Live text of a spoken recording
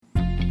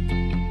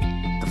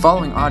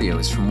following audio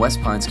is from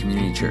West Pines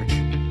Community Church.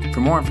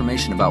 For more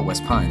information about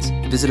West Pines,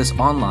 visit us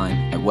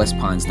online at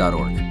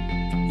westpines.org.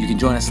 You can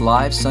join us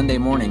live Sunday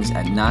mornings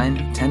at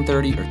 9,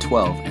 10:30, or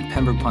 12 in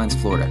Pembroke Pines,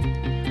 Florida,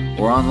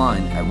 or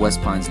online at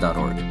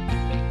westpines.org.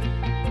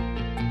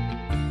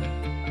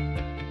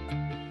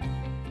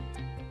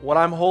 What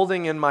I'm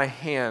holding in my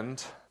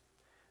hand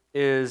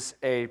is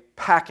a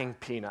packing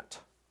peanut.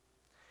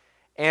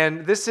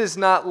 And this is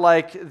not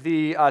like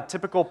the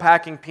typical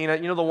packing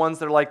peanut, you know, the ones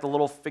that are like the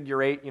little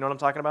figure eight, you know what I'm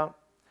talking about?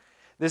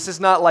 This is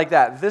not like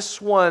that. This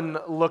one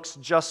looks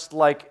just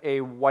like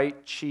a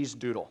white cheese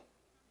doodle.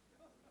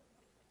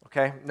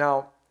 Okay,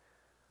 now,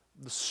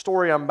 the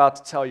story I'm about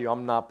to tell you,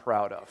 I'm not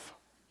proud of.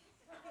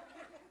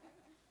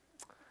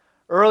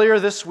 Earlier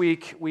this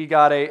week, we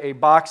got a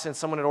box and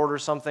someone had ordered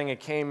something. It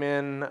came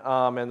in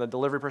and the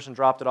delivery person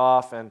dropped it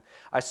off, and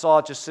I saw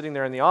it just sitting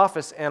there in the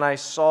office, and I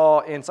saw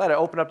inside, I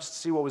opened up just to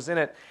see what was in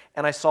it,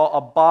 and I saw a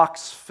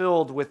box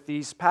filled with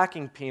these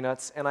packing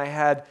peanuts, and I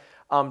had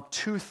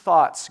two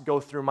thoughts go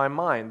through my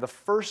mind. The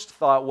first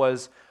thought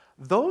was,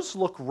 those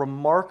look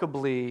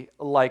remarkably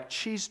like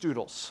cheese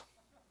doodles.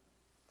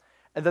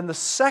 And then the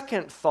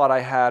second thought I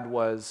had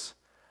was,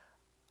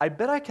 I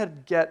bet I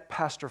could get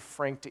Pastor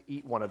Frank to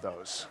eat one of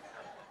those.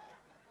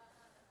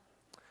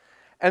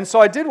 And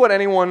so I did what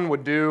anyone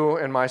would do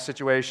in my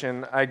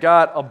situation. I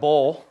got a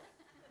bowl,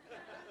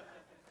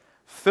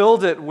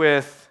 filled it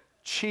with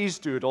cheese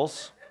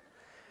doodles,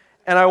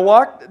 and I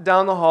walked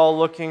down the hall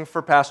looking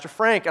for Pastor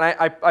Frank. And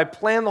I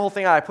planned the whole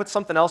thing out. I put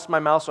something else in my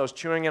mouth, so I was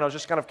chewing it. I was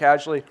just kind of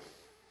casually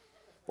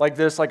like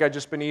this, like I'd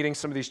just been eating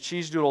some of these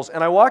cheese doodles.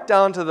 And I walked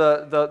down to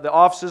the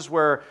offices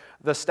where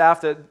the staff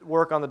that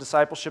work on the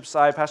discipleship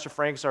side, Pastor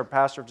Frank's our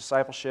pastor of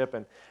discipleship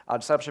and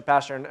discipleship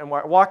pastor, and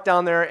I walked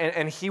down there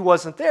and he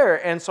wasn't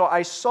there. And so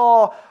I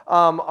saw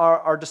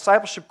our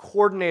discipleship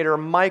coordinator,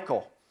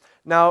 Michael.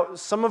 Now,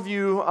 some of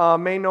you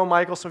may know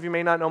Michael, some of you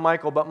may not know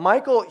Michael, but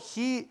Michael,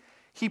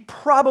 he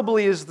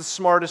probably is the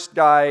smartest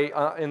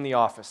guy in the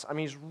office. I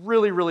mean, he's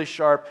really, really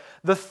sharp.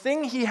 The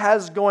thing he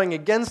has going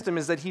against him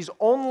is that he's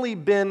only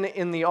been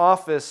in the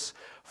office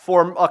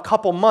for a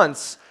couple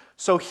months,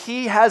 so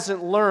he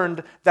hasn't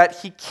learned that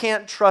he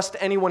can't trust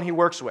anyone he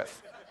works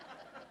with.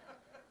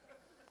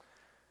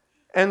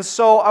 And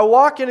so I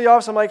walk into the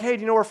office, I'm like, hey,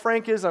 do you know where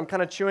Frank is? I'm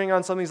kind of chewing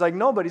on something. He's like,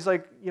 no, but he's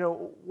like, you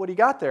know, what do you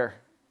got there?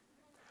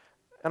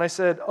 And I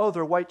said, oh,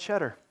 they're white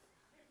cheddar.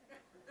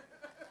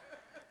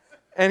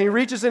 And he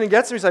reaches in and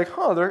gets them. He's like,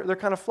 they're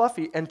kind of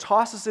fluffy, and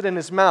tosses it in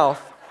his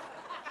mouth.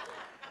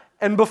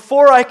 And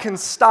before I can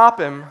stop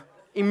him,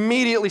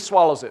 immediately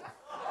swallows it.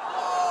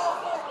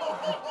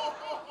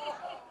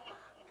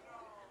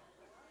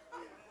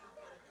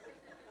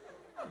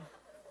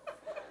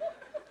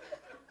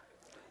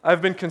 I've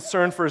been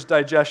concerned for his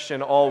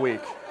digestion all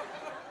week.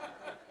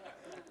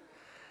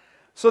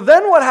 So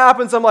then what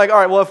happens, I'm like, all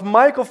right, well, if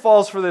Michael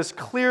falls for this,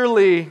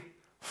 clearly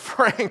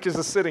Frank is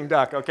a sitting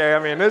duck, okay? I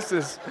mean, this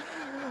is...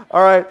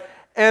 All right,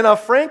 and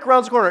Frank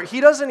rounds the corner. He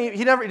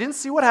didn't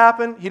see what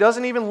happened. He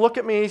doesn't even look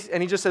at me,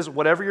 and he just says,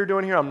 whatever you're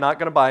doing here, I'm not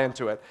going to buy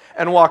into it,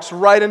 and walks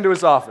right into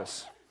his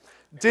office.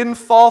 Didn't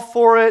fall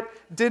for it,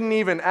 didn't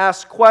even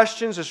ask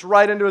questions, just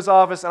right into his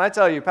office. And I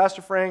tell you,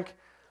 Pastor Frank,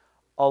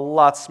 a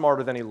lot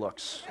smarter than he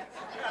looks.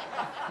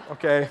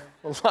 Okay,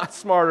 a lot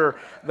smarter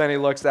than he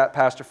looks, that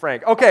Pastor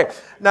Frank. Okay,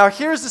 now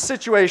here's the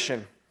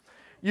situation.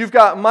 You've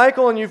got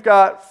Michael and you've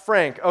got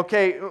Frank.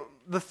 Okay,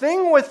 the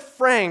thing with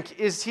Frank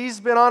is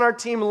he's been on our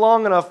team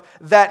long enough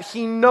that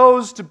he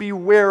knows to be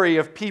wary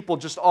of people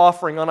just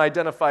offering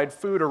unidentified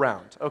food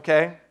around,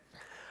 okay?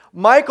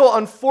 Michael,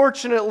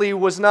 unfortunately,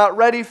 was not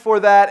ready for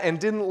that and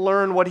didn't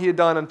learn what he had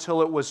done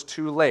until it was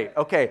too late.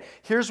 Okay,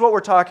 here's what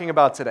we're talking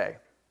about today.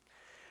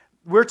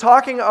 We're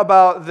talking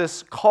about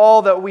this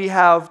call that we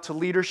have to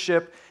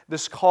leadership,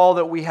 this call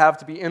that we have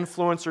to be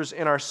influencers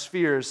in our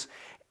spheres,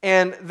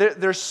 and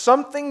there's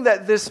something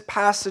that this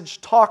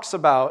passage talks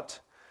about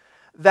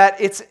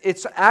that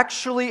it's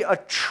actually a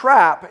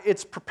trap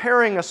it's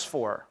preparing us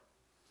for.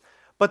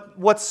 But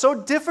what's so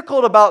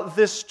difficult about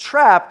this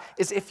trap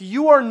is if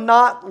you are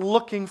not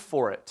looking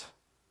for it,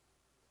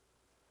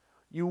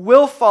 you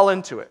will fall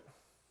into it.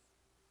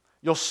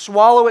 You'll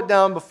swallow it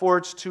down before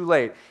it's too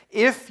late.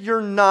 If you're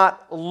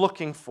not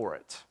looking for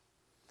it,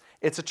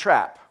 it's a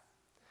trap.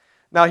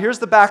 Now, here's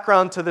the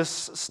background to this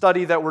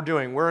study that we're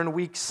doing. We're in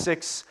week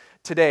 6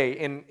 today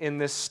in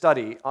this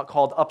study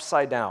called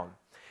Upside Down.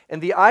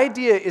 And the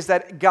idea is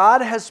that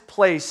God has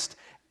placed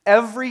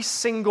every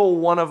single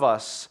one of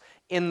us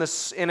in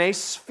a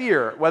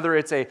sphere, whether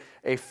it's a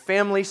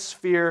family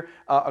sphere,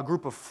 a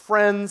group of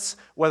friends,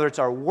 whether it's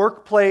our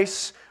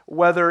workplace,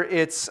 whether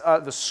it's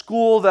the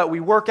school that we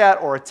work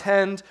at or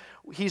attend.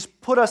 He's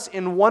put us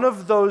in one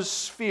of those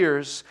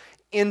spheres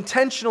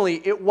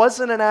intentionally. It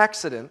wasn't an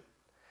accident.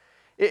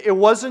 It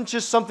wasn't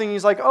just something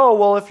he's like, oh,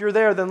 well, if you're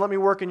there, then let me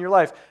work in your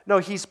life. No,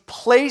 he's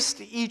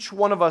placed each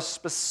one of us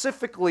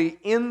specifically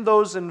in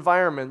those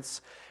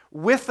environments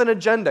with an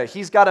agenda.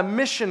 He's got a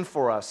mission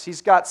for us.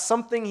 He's got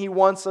something he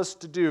wants us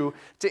to do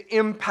to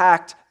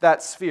impact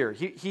that sphere.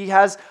 He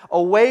has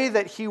a way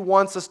that he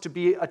wants us to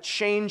be a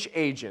change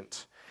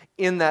agent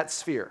in that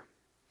sphere.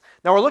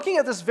 Now we're looking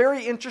at this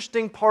very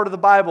interesting part of the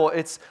Bible.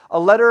 It's a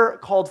letter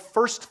called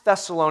 1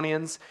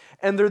 Thessalonians,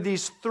 and there are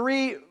these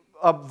three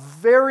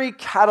very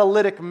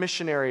catalytic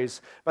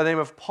missionaries by the name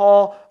of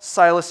Paul,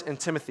 Silas, and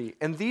Timothy.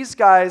 And these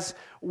guys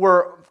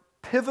were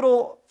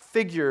pivotal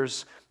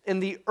figures in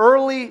the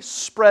early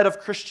spread of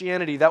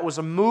Christianity. That was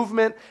a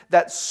movement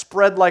that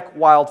spread like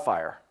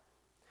wildfire.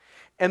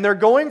 And they're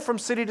going from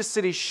city to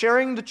city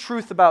sharing the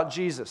truth about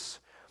Jesus.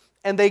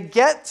 And they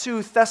get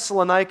to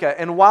Thessalonica,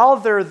 and while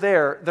they're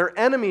there, their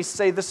enemies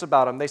say this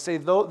about them. They say,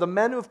 the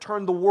men who have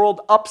turned the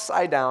world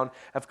upside down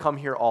have come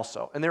here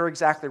also. And they're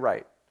exactly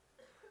right.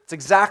 It's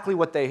exactly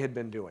what they had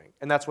been doing,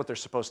 and that's what they're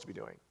supposed to be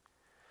doing.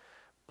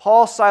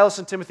 Paul, Silas,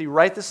 and Timothy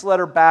write this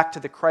letter back to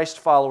the Christ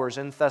followers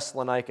in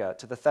Thessalonica,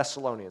 to the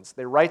Thessalonians.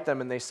 They write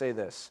them and they say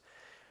this,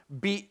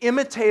 "Be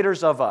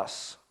imitators of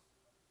us."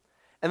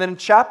 And then in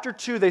chapter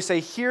 2, they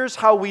say, "Here's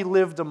how we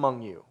lived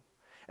among you."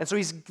 And so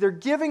they're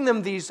giving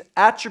them these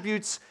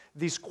attributes,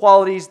 these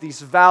qualities,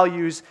 these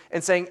values,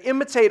 and saying,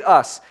 imitate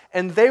us.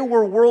 And they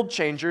were world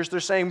changers. They're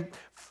saying,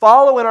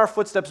 follow in our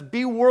footsteps,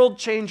 be world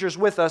changers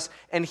with us,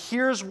 and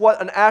here's what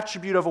an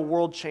attribute of a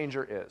world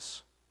changer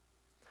is.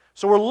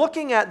 So we're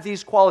looking at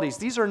these qualities.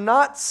 These are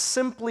not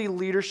simply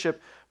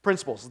leadership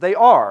principles. They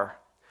are,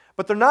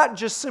 but they're not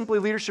just simply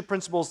leadership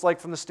principles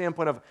like from the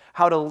standpoint of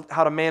how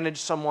to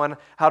manage someone,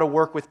 how to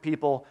work with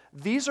people.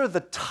 These are the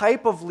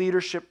type of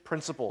leadership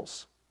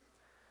principles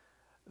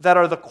that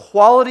are the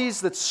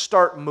qualities that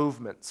start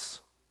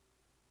movements.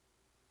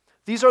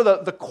 These are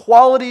the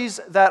qualities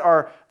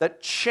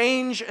that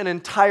change an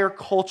entire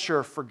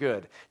culture for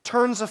good,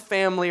 turns a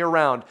family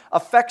around,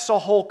 affects a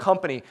whole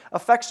company,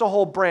 affects a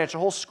whole branch, a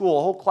whole school,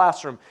 a whole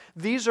classroom.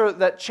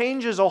 That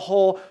changes a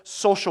whole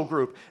social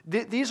group.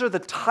 These are the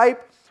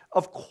type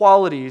of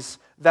qualities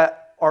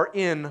that are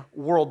in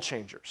world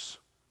changers.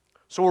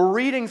 So we're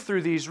reading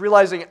through these,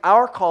 realizing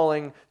our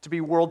calling to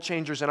be world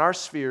changers in our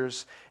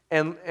spheres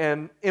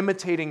and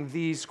imitating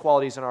these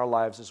qualities in our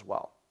lives as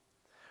well.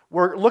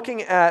 We're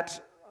looking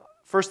at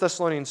 1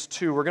 Thessalonians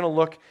 2, we're going to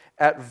look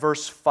at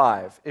verse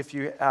 5. If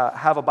you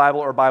have a Bible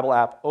or Bible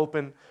app,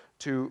 open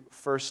to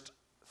 1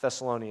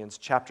 Thessalonians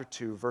chapter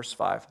 2, verse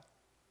 5.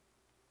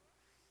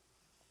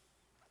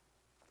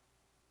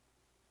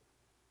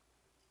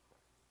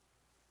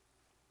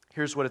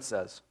 Here's what it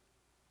says.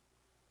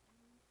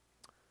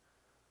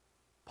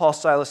 Paul,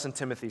 Silas, and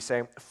Timothy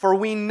say, "For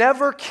we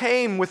never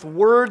came with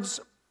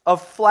words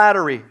of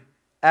flattery,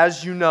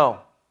 as you know."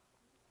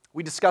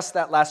 We discussed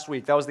that last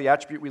week. That was the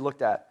attribute we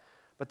looked at.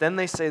 But then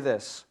they say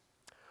this,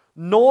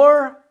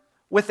 "Nor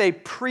with a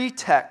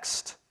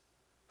pretext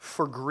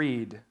for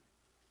greed.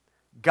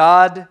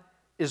 God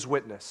is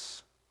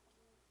witness."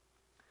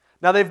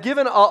 Now they've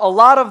given a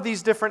lot of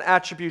these different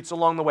attributes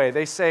along the way.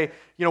 They say,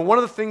 one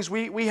of the things,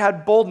 we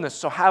had boldness,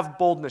 so have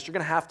boldness. You're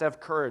going to have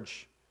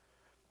courage.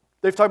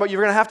 They've talked about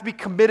you're going to have to be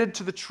committed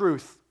to the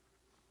truth.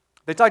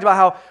 They talked about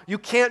how you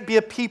can't be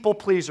a people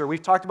pleaser.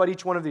 We've talked about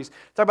each one of these.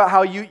 Talked about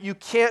how you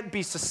can't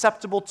be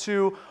susceptible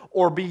to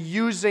or be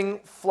using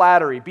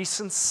flattery. Be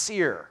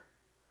sincere.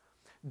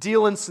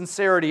 Deal in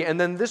sincerity. And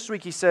then this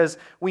week he says,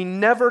 we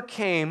never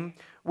came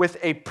with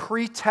a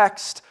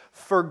pretext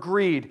for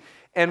greed.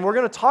 And we're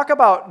going to talk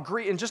about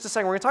greed in just a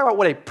second. We're going to talk about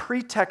what a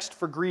pretext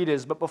for greed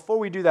is. But before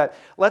we do that,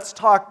 let's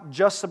talk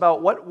just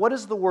about what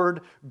does the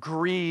word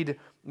greed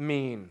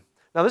mean.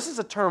 Now this is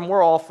a term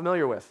we're all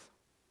familiar with.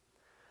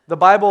 The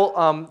Bible,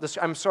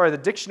 the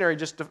dictionary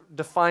just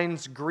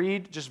defines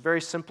greed just very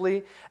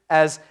simply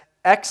as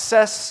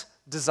excess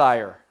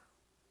desire.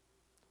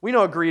 We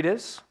know what greed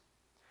is.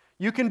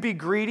 You can be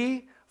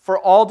greedy for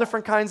all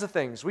different kinds of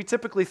things. We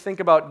typically think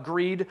about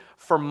greed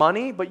for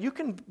money, but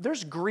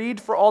there's greed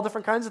for all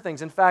different kinds of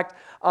things. In fact,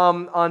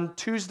 on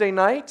Tuesday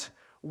night,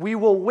 we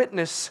will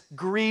witness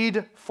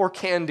greed for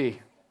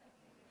candy.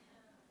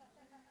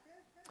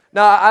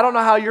 Now, I don't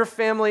know how your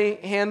family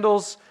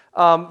handles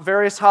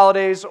various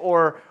holidays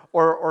or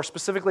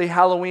specifically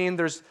Halloween.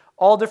 There's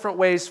all different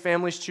ways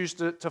families choose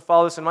to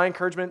follow this. And my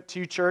encouragement to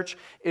you, church,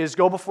 is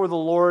go before the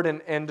Lord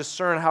and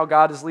discern how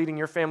God is leading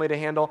your family to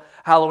handle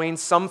Halloween.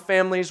 Some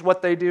families,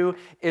 what they do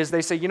is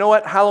they say, you know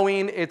what,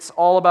 Halloween, it's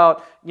all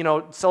about,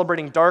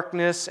 celebrating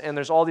darkness, and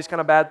there's all these kind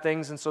of bad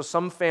things. And so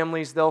some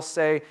families, they'll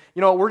say,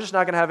 we're just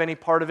not going to have any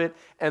part of it.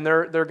 And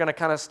they're going to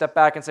kind of step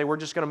back and say, we're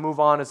just going to move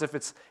on as if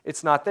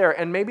it's not there.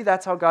 And maybe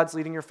that's how God's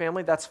leading your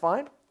family. That's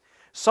fine.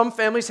 Some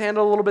families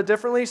handle it a little bit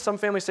differently. Some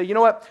families say, you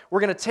know what, we're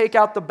going to take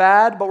out the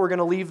bad, but we're going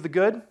to leave the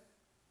good.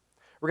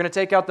 We're going to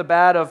take out the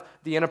bad of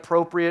the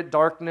inappropriate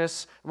but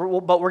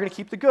we're going to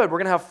keep the good. We're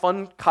going to have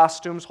fun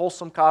costumes,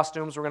 wholesome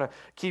costumes. We're going to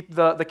keep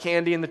the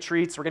candy and the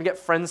treats. We're going to get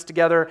friends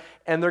together,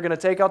 and they're going to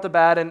take out the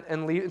bad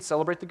and leave and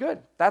celebrate the good.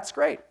 That's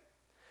great.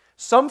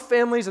 Some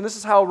families, and this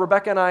is how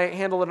Rebecca and I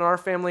handle it in our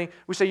family,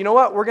 we say, you know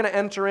what, we're going to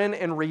enter in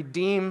and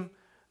redeem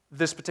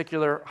this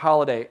particular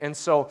holiday. And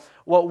so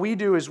what we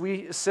do is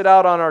we sit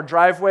out on our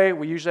driveway.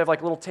 We usually have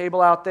like a little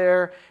table out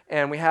there,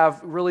 and we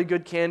have really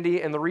good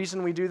candy. And the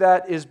reason we do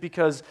that is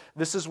because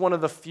this is one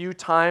of the few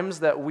times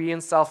that we in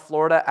South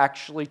Florida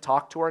actually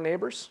talk to our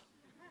neighbors.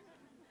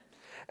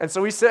 And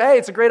so we say, hey,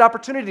 it's a great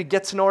opportunity to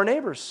get to know our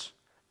neighbors,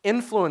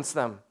 influence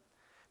them.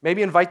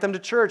 Maybe invite them to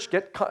church,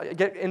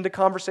 get into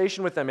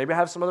conversation with them. Maybe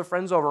have some other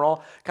friends over and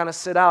all kind of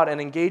sit out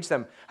and engage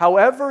them.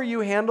 However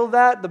you handle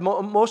that, the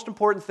most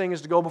important thing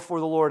is to go before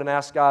the Lord and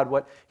ask God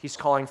what He's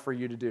calling for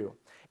you to do.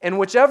 And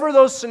whichever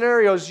those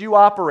scenarios you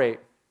operate,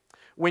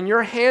 when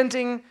you're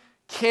handing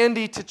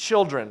candy to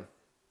children,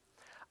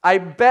 I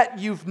bet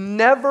you've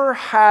never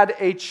had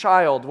a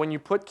child, when you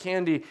put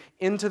candy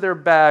into their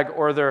bag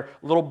or their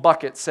little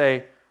bucket,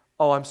 say,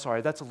 oh, I'm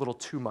sorry, that's a little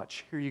too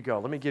much. Here you go.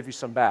 Let me give you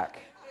some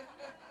back.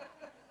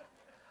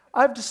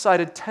 I've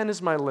decided 10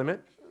 is my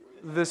limit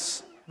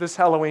this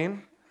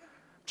Halloween.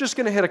 Just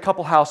going to hit a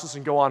couple houses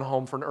and go on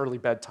home for an early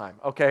bedtime,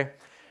 okay?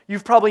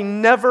 You've probably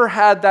never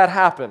had that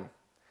happen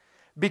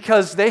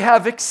because they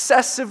have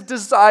excessive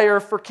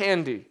desire for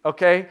candy,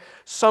 okay?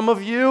 Some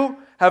of you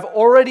have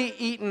already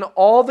eaten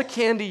all the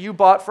candy you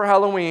bought for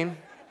Halloween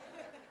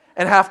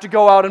and have to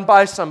go out and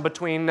buy some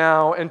between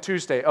now and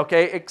Tuesday,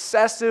 okay?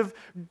 Excessive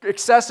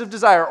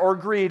desire or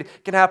greed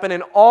can happen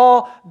in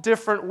all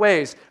different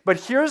ways. But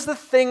here's the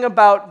thing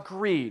about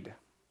greed.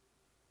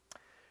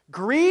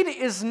 Greed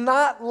is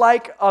not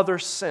like other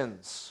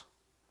sins.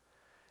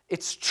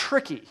 It's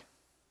tricky.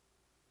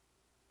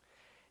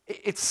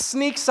 It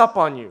sneaks up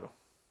on you.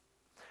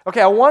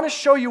 Okay, I want to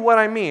show you what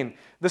I mean.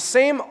 The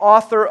same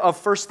author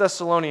of 1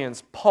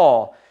 Thessalonians,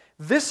 Paul,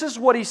 this is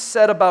what he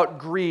said about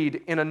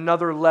greed in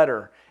another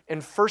letter. In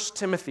 1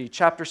 Timothy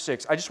chapter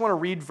 6, I just want to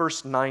read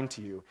verse 9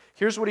 to you.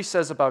 Here's what he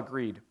says about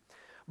greed.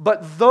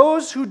 But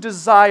those who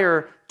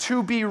desire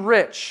to be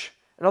rich,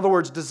 in other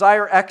words,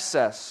 desire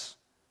excess,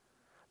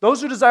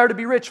 those who desire to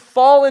be rich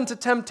fall into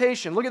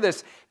temptation. Look at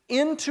this.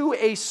 Into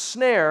a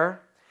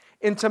snare,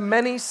 into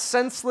many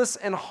senseless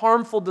and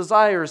harmful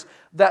desires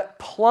that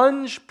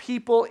plunge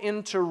people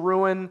into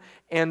ruin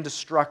and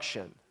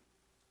destruction.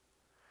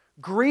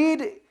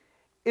 Greed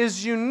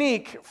is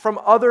unique from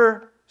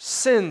other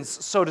sins,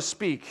 so to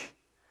speak,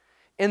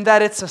 in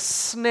that it's a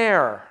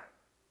snare.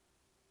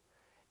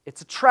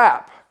 It's a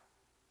trap.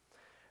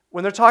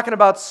 When they're talking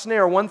about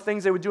snare, one thing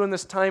they would do in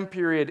this time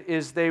period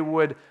is they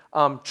would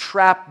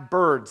trap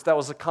birds. That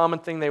was a common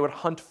thing they would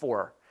hunt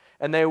for.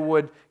 And they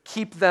would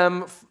keep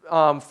them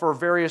for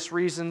various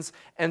reasons.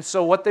 And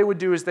so what they would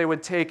do is they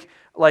would take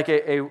like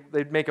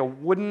they'd make a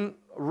wooden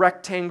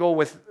rectangle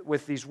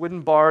with these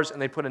wooden bars,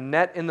 and they'd put a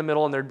net in the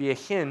middle, and there'd be a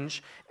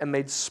hinge, and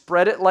they'd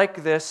spread it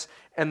like this,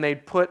 and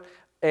they'd put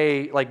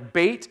a like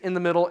bait in the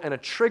middle and a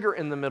trigger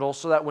in the middle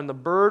so that when the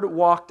bird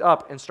walked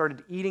up and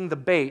started eating the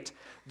bait,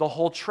 the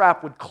whole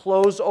trap would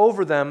close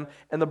over them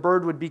and the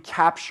bird would be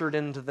captured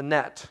into the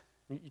net.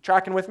 You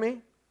tracking with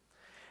me?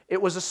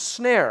 It was a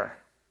snare.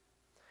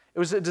 It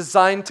was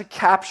designed to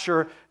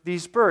capture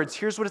these birds.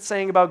 Here's what it's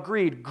saying about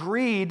greed.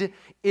 Greed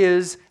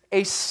is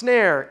a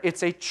snare.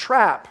 It's a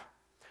trap.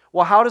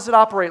 Well, how does it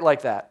operate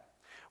like that?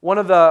 One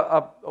of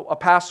a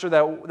pastor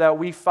that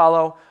we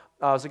follow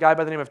is a guy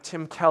by the name of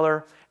Tim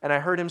Keller, and I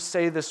heard him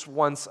say this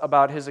once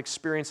about his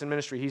experience in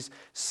ministry. He's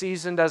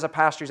seasoned as a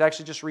pastor. He's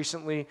actually just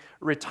recently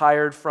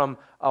retired from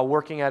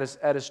working at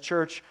his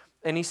church,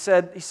 and he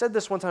said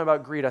this one time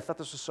about greed. I thought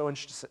this was so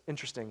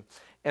interesting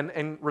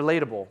and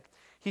relatable.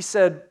 He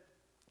said,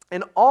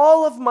 in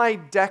all of my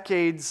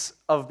decades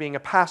of being a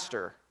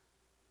pastor,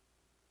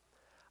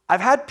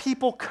 I've had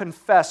people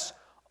confess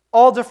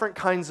all different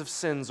kinds of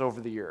sins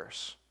over the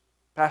years.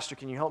 Pastor,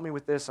 can you help me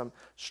with this? I'm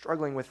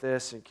struggling with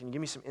this. And can you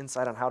give me some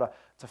insight on how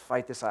to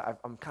fight this?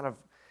 I'm kind of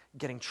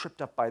getting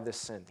tripped up by this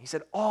sin. He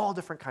said all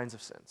different kinds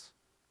of sins.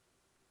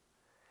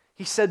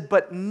 He said,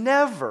 but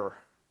never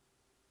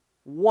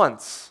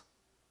once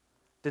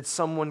did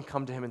someone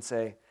come to him and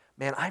say,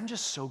 man, I'm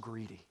just so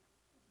greedy.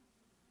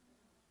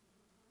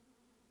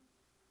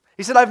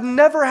 He said, I've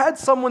never had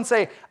someone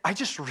say, I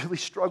just really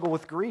struggle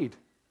with greed.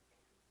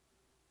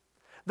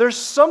 There's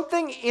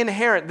something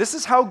inherent. This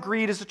is how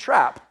greed is a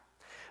trap.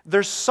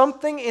 There's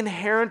something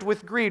inherent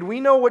with greed. We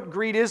know what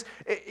greed is.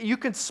 You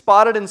could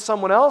spot it in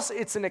someone else.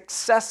 It's an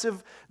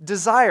excessive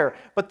desire.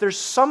 But there's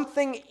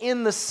something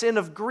in the sin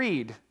of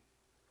greed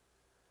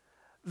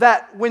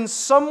that when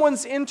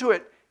someone's into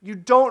it, you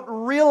don't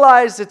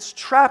realize it's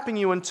trapping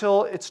you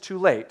until it's too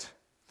late.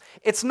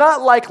 It's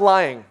not like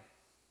lying.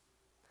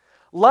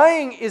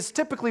 Lying is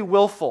typically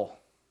willful.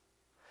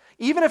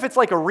 Even if it's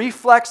like a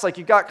reflex, like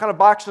you got kind of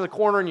boxed in the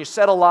corner and you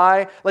said a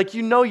lie, like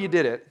you know you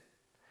did it.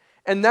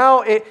 And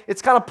now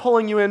it's kind of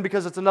pulling you in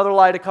because it's another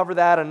lie to cover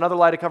that, and another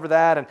lie to cover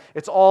that, and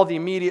it's all the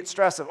immediate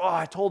stress of,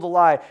 I told a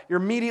lie. You're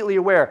immediately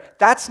aware.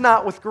 That's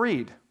not with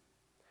greed.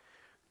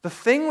 The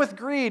thing with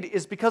greed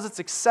is because it's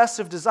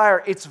excessive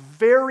desire, it's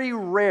very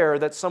rare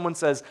that someone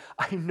says,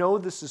 I know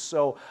this is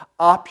so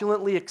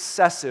opulently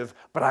excessive,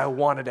 but I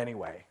want it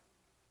anyway.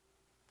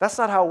 That's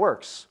not how it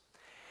works.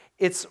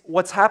 It's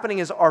what's happening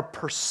is our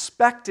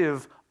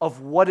perspective of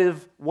what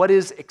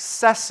is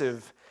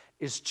excessive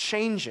is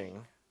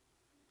changing,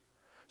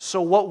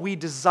 so what we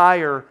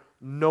desire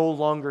no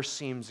longer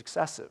seems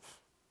excessive.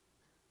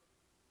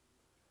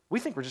 We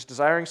think we're just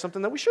desiring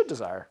something that we should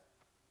desire.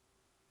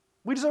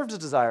 We deserve to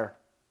desire.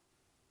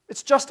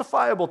 It's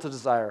justifiable to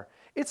desire.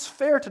 It's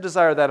fair to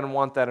desire that and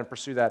want that and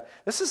pursue that.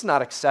 This is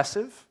not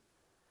excessive.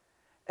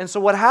 And so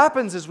what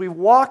happens is we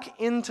walk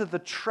into the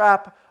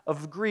trap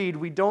of greed.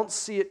 We don't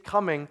see it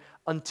coming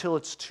until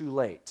it's too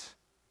late.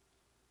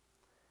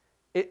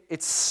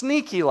 It's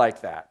sneaky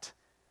like that.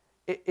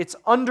 It's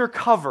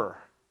undercover.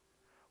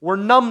 We're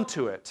numb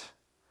to it.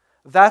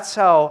 That's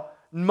how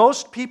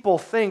most people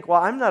think,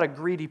 well, I'm not a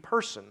greedy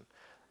person.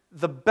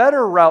 The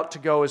better route to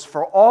go is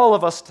for all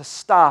of us to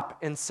stop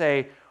and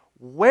say,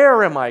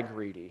 where am I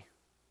greedy?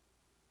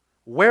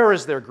 Where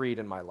is there greed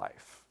in my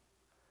life?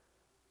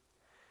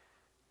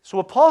 So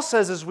what Paul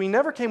says is we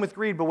never came with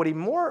greed, but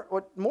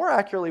more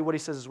accurately what he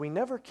says is we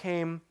never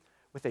came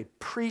with a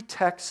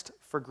pretext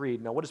for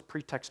greed. Now, what is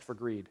pretext for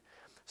greed?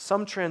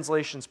 Some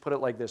translations put it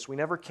like this: we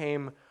never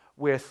came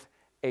with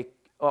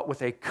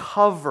a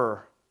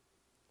cover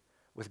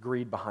with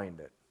greed behind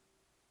it.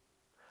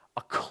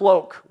 A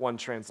cloak, one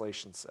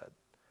translation said.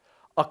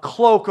 A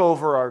cloak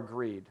over our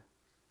greed.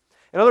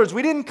 In other words,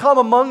 we didn't come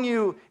among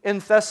you in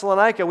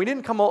Thessalonica. We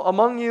didn't come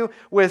among you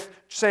with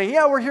saying,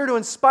 yeah, we're here to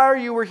inspire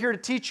you, we're here to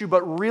teach you,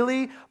 but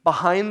really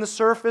behind the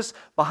surface,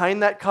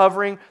 behind that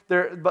covering,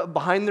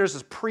 there's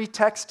this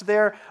pretext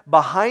there.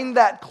 Behind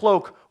that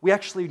cloak, we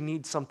actually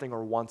need something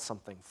or want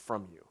something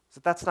from you. So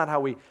that's not how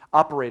we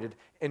operated,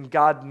 and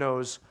God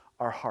knows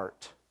our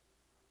heart.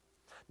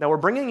 Now, we're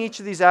bringing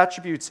each of these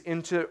attributes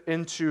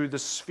into the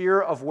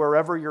sphere of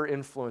wherever you're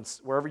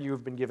influenced, wherever you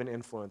have been given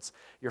influence.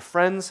 Your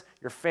friends,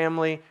 your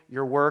family,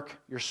 your work,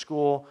 your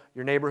school,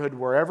 your neighborhood,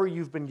 wherever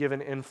you've been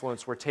given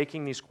influence, we're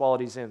taking these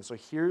qualities in. So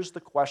here's the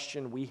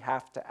question we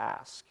have to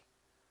ask.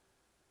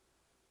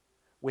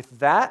 With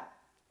that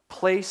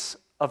place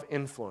of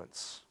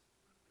influence,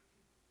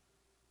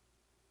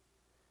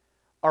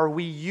 are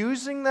we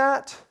using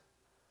that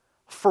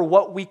for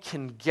what we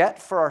can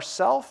get for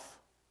ourselves?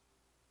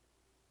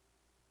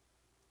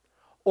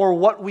 Or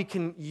what we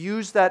can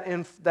use that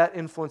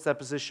influence, that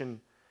position,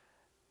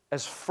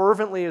 as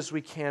fervently as we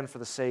can for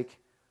the sake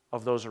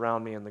of those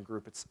around me and the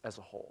group as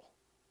a whole.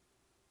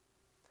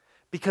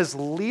 Because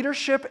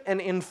leadership and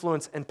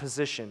influence and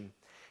position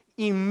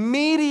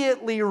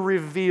immediately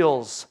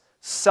reveals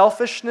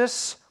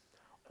selfishness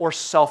or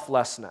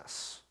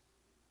selflessness.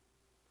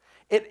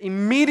 It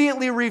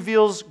immediately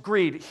reveals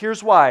greed.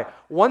 Here's why.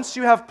 Once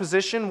you have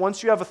position,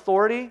 once you have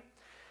authority,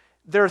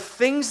 there are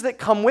things that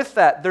come with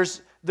that.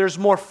 There's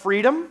more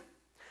freedom,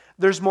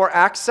 there's more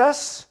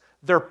access,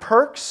 there are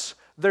perks,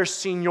 there's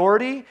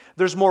seniority,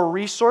 there's more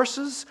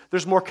resources,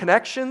 there's more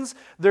connections,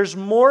 there's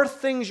more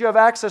things you have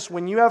access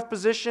when you have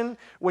position,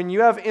 when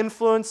you have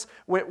influence,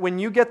 when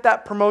you get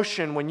that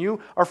promotion, when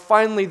you are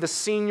finally the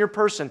senior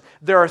person.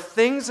 There are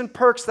things and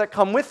perks that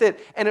come with it,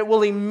 and it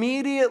will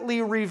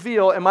immediately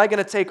reveal, am I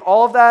going to take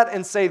all of that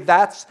and say,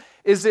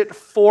 is it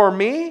for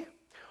me?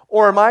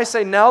 Or am I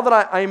saying, now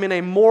that I am in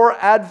a more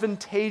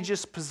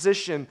advantageous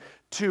position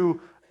to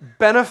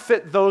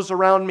benefit those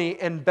around me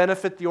and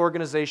benefit the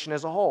organization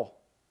as a whole?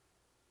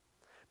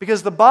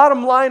 Because the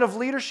bottom line of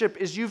leadership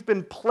is you've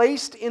been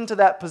placed into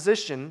that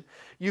position,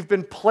 you've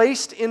been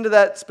placed into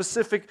that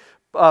specific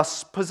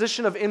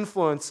position of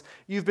influence,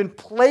 you've been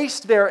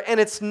placed there, and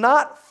it's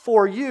not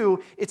for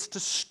you, it's to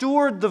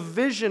steward the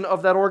vision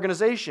of that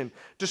organization,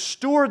 to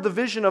steward the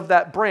vision of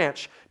that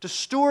branch, to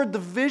steward the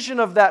vision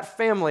of that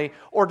family,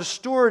 or to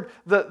steward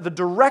the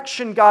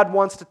direction God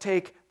wants to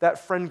take that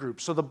friend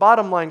group. So the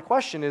bottom line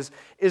question is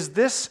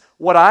this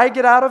what I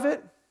get out of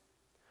it,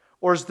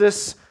 or is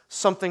this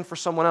something for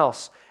someone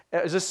else?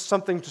 Is this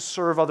something to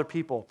serve other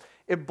people?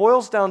 It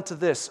boils down to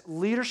this: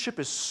 leadership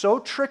is so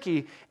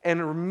tricky and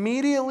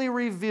immediately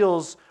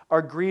reveals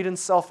our greed and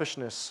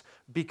selfishness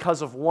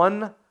because of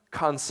one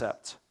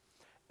concept: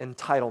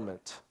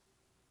 entitlement.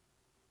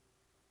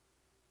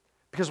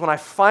 Because when I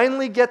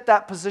finally get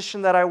that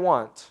position that I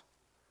want,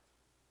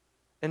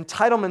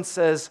 entitlement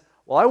says,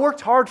 well, I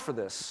worked hard for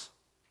this.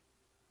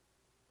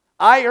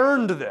 I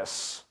earned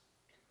this.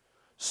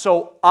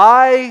 So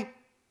I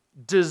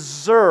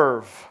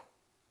deserve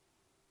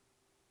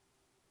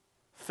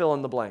fill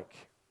in the blank.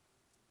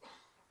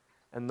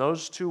 And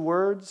those two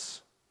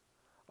words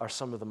are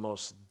some of the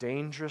most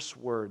dangerous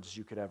words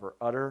you could ever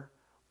utter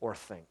or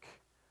think.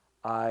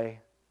 I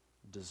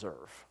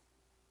deserve.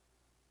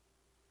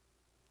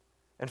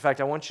 In fact,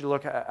 I want you to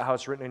look at how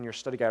it's written in your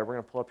study guide. We're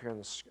going to pull up here in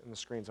the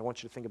screens. I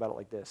want you to think about it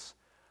like this.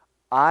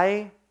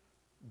 I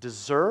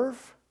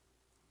deserve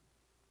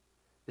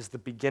is the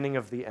beginning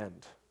of the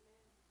end.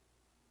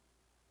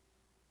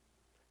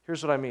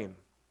 Here's what I mean.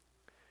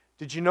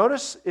 Did you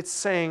notice it's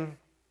saying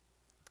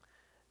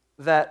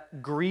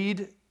that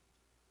greed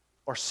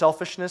or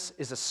selfishness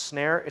is a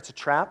snare, it's a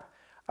trap?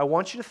 I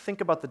want you to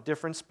think about the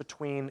difference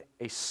between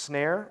a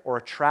snare or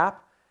a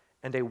trap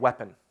and a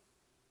weapon.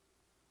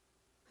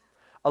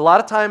 A lot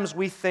of times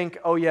we think,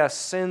 oh yes,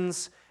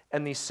 sins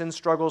and these sin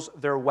struggles,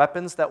 they're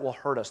weapons that will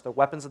hurt us. They're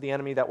weapons of the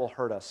enemy that will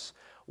hurt us.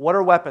 What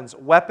are weapons?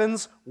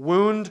 Weapons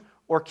wound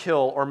or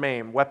kill or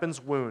maim.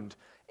 Weapons wound.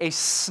 A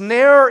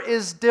snare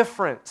is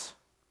different.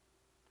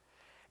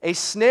 A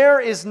snare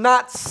is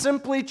not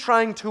simply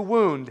trying to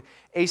wound.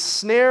 A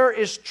snare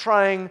is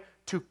trying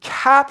to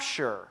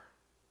capture.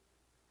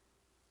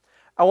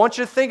 I want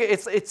you to think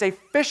it's a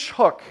fish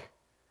hook.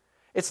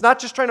 It's not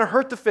just trying to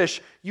hurt the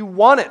fish. You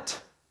want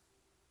it.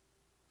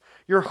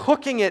 You're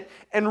hooking it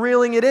and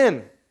reeling it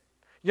in.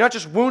 You're not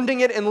just wounding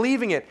it and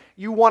leaving it.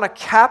 You want to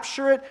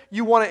capture it.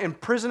 You want to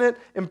imprison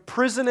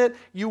it.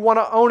 You want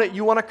to own it.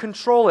 You want to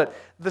control it.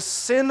 The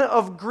sin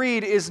of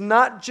greed is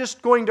not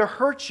just going to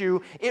hurt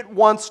you. It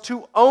wants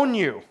to own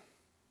you.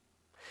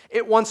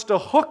 It wants to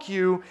hook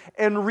you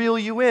and reel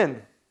you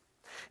in.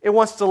 It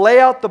wants to lay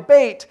out the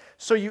bait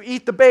so you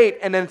eat the bait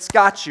and then it's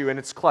got you in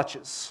its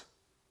clutches.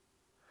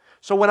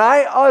 So when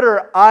I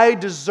utter, I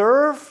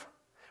deserve,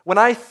 when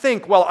I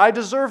think, well, I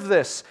deserve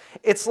this,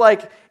 it's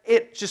like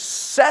it just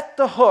set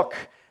the hook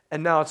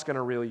and now it's going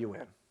to reel you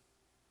in.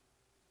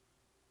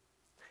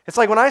 It's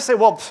like when I say,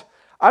 well,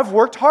 I've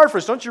worked hard for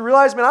this. Don't you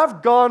realize, man,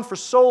 I've gone for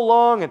so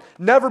long and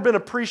never been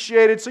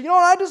appreciated. So you know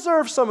what? I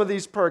deserve some of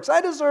these perks.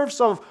 I deserve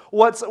some of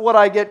what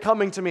I get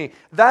coming to me.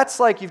 That's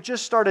like you've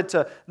just started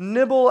to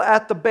nibble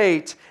at the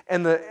bait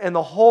and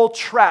the whole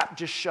trap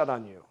just shut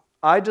on you.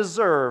 I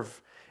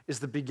deserve is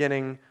the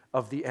beginning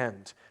of the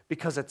end.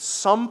 Because at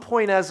some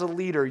point as a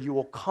leader, you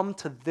will come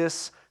to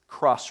this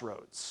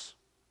crossroads.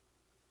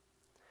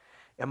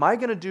 Am I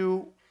going to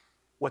do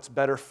what's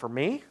better for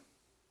me?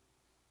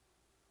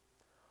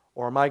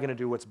 Or am I going to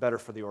do what's better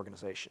for the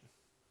organization?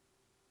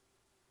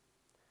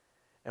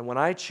 And when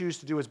I choose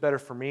to do what's better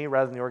for me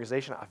rather than the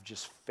organization, I've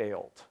just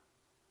failed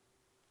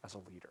as a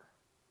leader.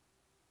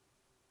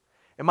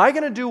 Am I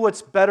going to do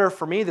what's better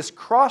for me? This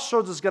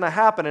crossroads is going to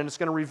happen and it's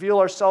going to reveal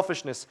our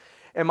selfishness.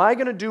 Am I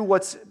going to do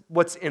what's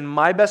in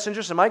my best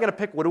interest? Am I going to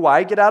pick what do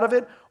I get out of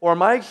it? Or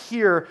am I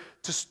here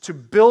to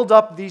build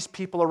up these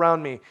people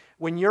around me?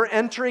 When you're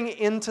entering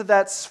into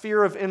that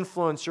sphere of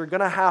influence, you're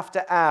going to have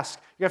to ask,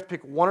 you have to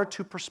pick one or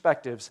two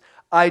perspectives.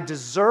 I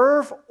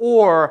deserve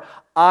or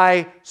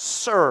I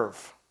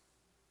serve.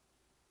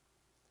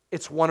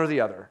 It's one or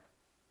the other.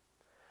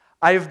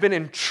 I have been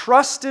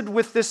entrusted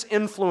with this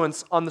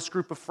influence on this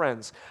group of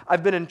friends.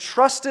 I've been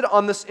entrusted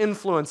on this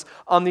influence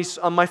on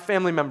my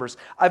family members.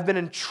 I've been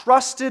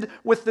entrusted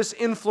with this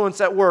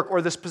influence at work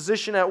or this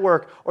position at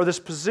work or this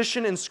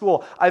position in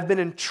school. I've been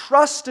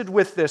entrusted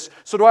with this.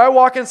 So do I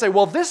walk in and say,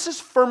 well, this is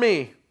for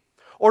me?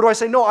 Or do I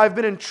say, no, I've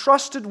been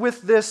entrusted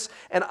with this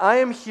and I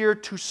am here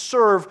to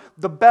serve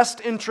the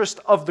best interest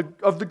of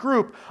the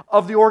group,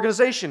 of the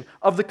organization,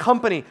 of the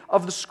company,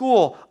 of the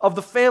school, of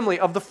the family,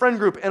 of the friend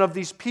group, and of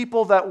these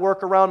people that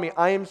work around me.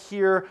 I am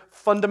here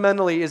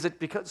fundamentally, is it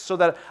because so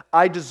that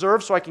I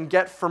deserve so I can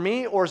get for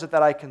me, or is it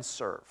that I can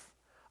serve?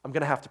 I'm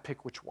going to have to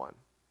pick which one.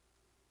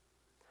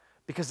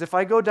 Because if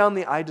I go down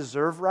the I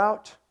deserve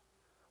route,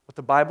 what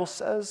the Bible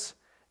says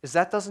is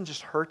that doesn't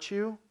just hurt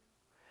you,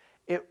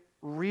 it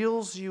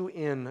reels you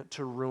in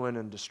to ruin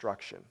and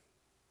destruction.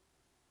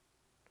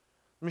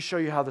 Let me show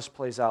you how this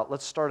plays out.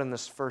 Let's start in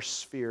this first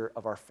sphere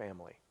of our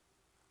family.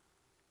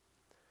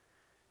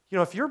 You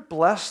know, if you're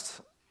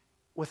blessed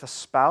with a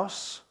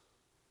spouse,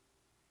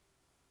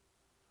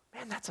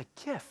 man, that's a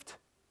gift.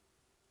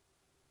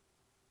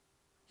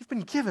 You've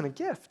been given a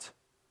gift.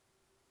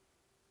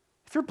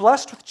 If you're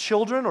blessed with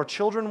children or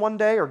children one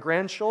day or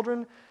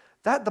grandchildren,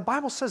 that the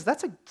Bible says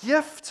that's a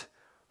gift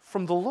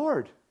from the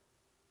Lord.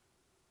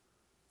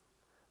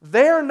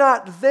 They are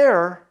not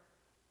there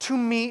to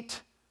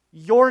meet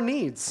your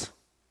needs.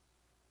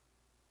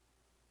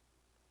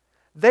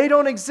 They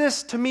don't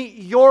exist to meet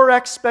your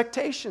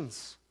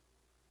expectations.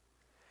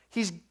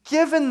 He's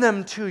given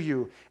them to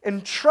you,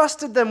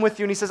 entrusted them with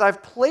you, and he says,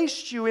 I've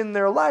placed you in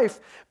their life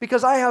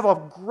because I have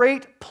a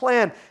great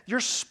plan.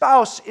 Your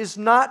spouse is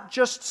not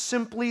just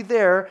simply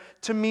there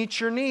to meet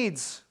your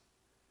needs.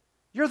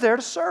 You're there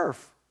to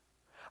serve.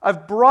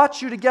 I've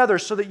brought you together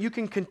so that you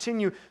can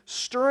continue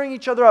stirring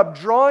each other up,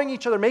 drawing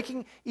each other,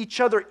 making each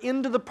other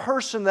into the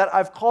person that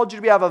I've called you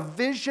to be. I have a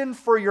vision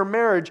for your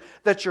marriage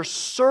that you're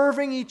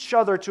serving each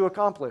other to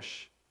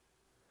accomplish.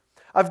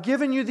 I've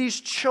given you these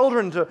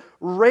children to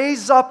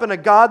raise up in a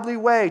godly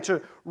way,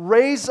 to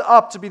raise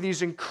up to be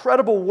these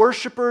incredible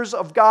worshipers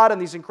of God and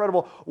these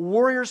incredible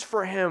warriors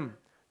for Him,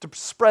 to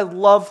spread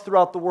love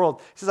throughout the world.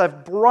 He says,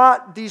 I've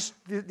brought these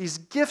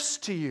gifts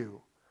to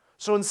you.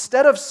 So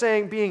instead of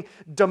being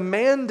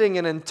demanding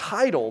and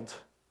entitled,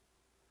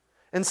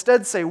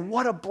 instead say,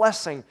 what a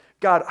blessing.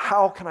 God,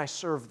 how can I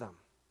serve them?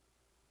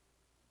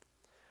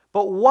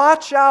 But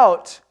watch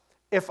out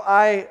if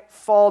I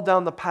fall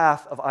down the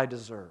path of I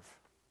deserve.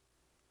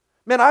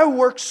 Man, I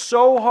work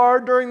so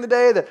hard during the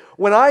day that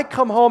when I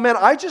come home, man,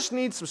 I just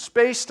need some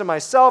space to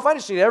myself. I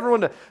just need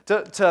everyone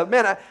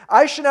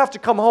I shouldn't have to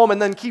come home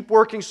and then keep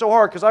working so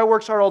hard because I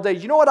work so hard all day.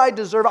 You know what I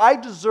deserve? I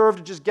deserve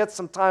to just get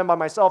some time by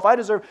myself. I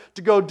deserve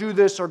to go do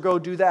this or go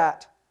do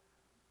that.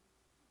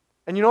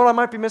 And you know what I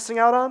might be missing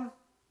out on?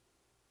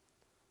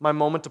 my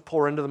moment to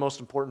pour into the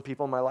most important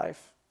people in my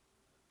life?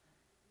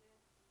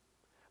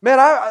 Man,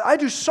 I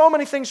do so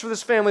many things for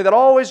this family that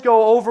always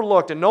go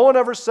overlooked, and no one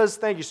ever says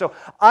thank you. So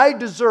I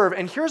deserve,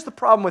 and here's the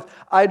problem with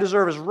I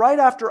deserve, is right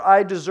after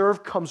I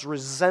deserve comes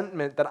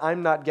resentment that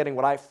I'm not getting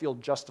what I feel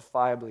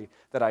justifiably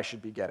that I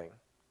should be getting.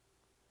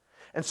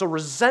 And so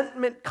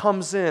resentment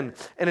comes in,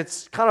 and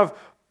it's kind of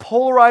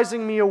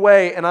polarizing me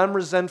away, and I'm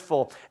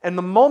resentful. And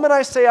the moment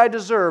I say I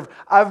deserve,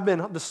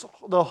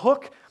 the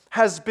hook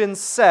has been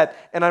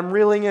set, and I'm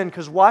reeling in,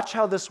 because watch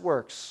how this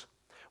works.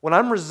 When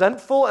I'm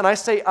resentful and I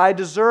say I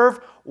deserve,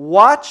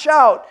 watch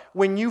out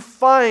when you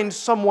find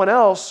someone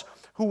else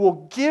who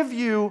will give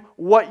you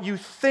what you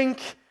think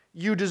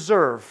you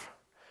deserve,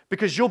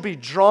 because you'll be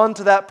drawn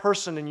to that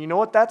person, and you know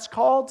what that's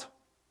called?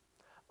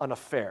 An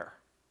affair.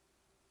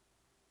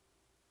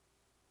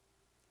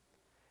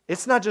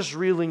 It's not just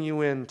reeling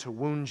you in to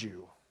wound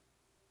you.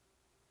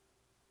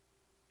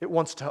 It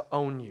wants to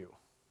own you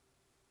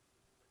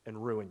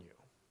and ruin you.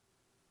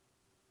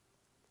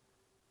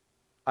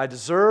 I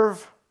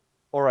deserve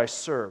or I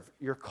serve.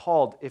 You're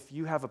called, if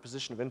you have a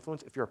position of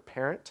influence, if you're a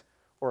parent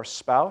or a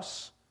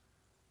spouse,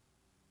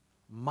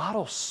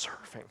 model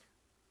serving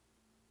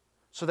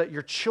so that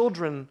your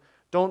children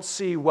don't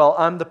see, well,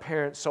 I'm the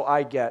parent, so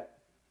I get.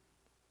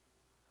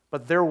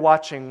 But they're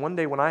watching, one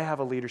day when I have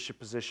a leadership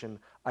position,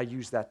 I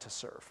use that to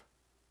serve.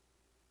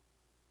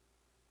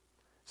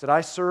 Is it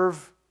I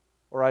serve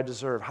or I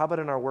deserve? How about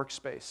in our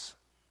workspace?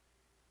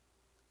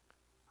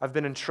 I've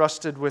been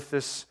entrusted with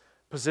this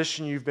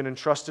position, you've been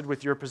entrusted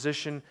with your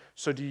position,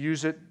 so do you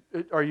use it?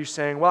 Are you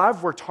saying, well,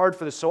 I've worked hard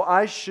for this, so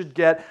I should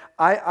get,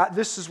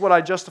 this is what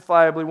I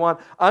justifiably want,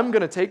 I'm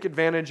going to take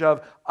advantage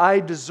of, I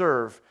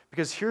deserve.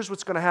 Because here's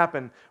what's going to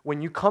happen.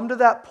 When you come to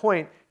that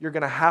point, you're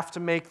going to have to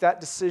make that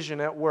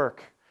decision at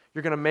work.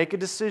 You're going to make a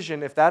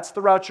decision. If that's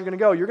the route you're going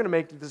to go, you're going to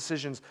make the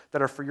decisions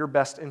that are for your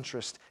best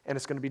interest, and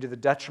it's going to be to the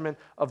detriment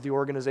of the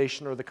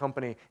organization or the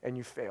company, and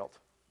you failed.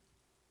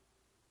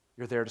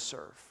 You're there to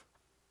serve.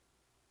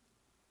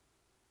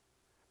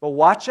 But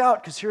watch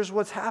out, because here's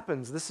what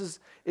happens.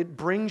 It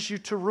brings you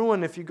to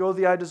ruin if you go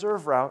the I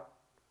deserve route.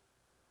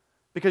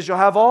 Because you'll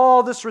have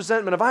all this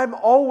resentment of, I'm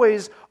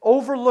always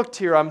overlooked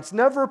here, I'm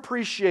never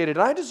appreciated,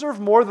 and I deserve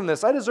more than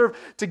this. I deserve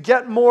to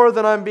get more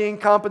than I'm being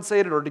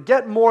compensated, or to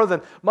get more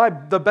than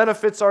the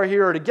benefits are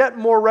here, or to get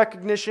more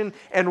recognition.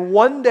 And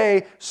one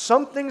day,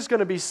 something's going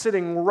to be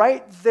sitting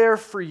right there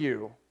for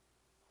you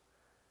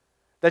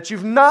that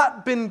you've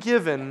not been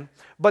given,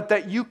 but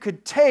that you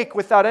could take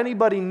without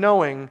anybody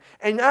knowing.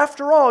 And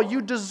after all,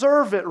 you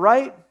deserve it,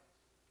 right?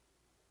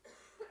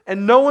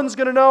 And no one's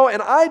going to know, and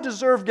I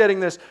deserve getting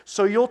this,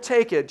 so you'll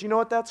take it. Do you know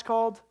what that's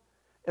called?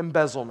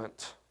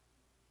 Embezzlement.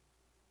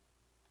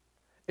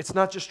 It's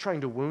not just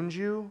trying to wound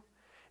you,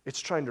 it's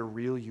trying to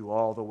reel you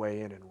all the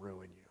way in and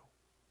ruin you.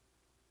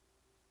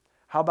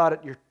 How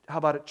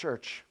about at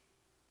church?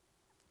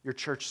 Your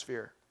church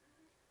sphere.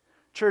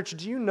 Church,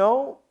 do you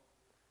know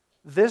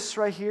this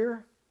right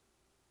here?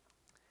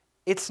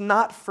 It's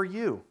not for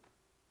you.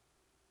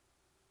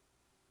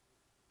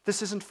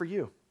 This isn't for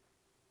you.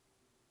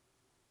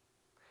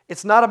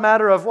 It's not a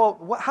matter of,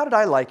 well, how did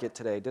I like it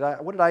today?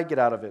 What did I get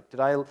out of it? Did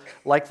I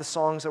like the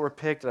songs that were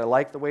picked? Did I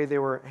like the way they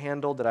were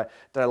handled? Did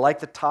I like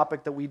the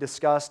topic that we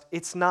discussed?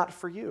 It's not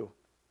for you.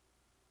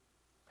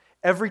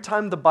 Every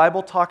time the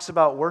Bible talks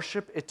about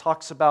worship, it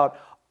talks about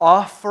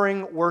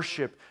offering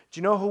worship. Do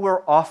you know who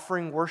we're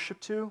offering worship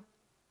to?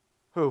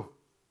 Who?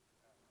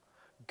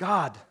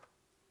 God.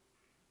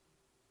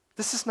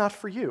 This is not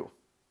for you.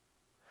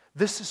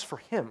 This is for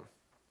Him.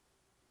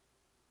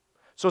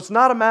 So it's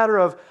not a matter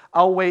of,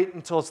 I'll wait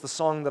until it's the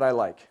song that I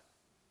like,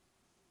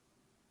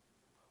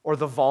 or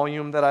the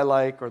volume that I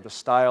like, or the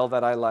style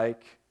that I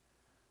like,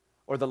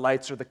 or the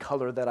lights or the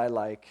color that I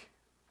like.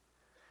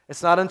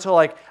 It's not until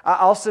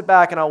I'll sit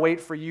back and I'll wait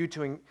for you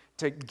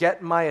to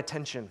get my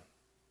attention.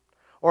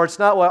 Or it's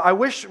not, well, I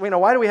wish,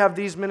 why do we have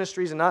these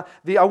ministries and not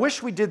I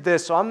wish we did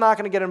this, so I'm not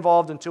going to get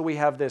involved until we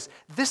have this.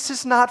 This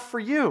is not for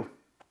you.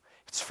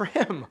 It's for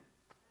Him.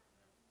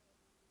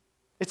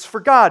 It's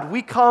for God.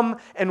 We come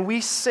and we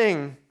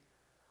sing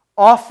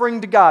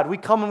offering to God. We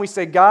come and we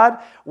say, God,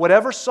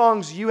 whatever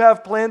songs you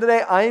have planned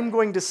today, I am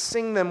going to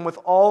sing them with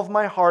all of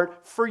my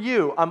heart for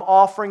you. I'm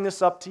offering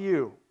this up to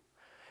you.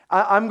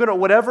 I'm going to,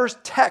 whatever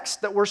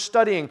text that we're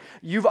studying,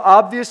 you've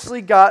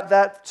obviously got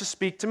that to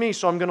speak to me,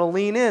 so I'm going to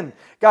lean in.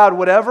 God,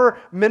 whatever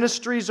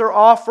ministries are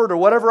offered or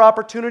whatever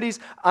opportunities,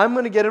 I'm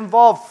going to get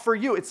involved for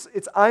you. It's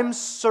I'm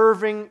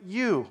serving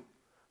you.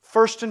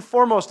 First and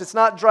foremost, it's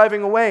not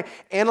driving away,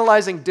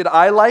 analyzing, did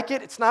I like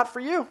it? It's not for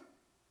you.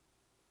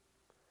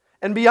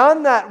 And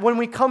beyond that, when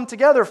we come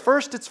together,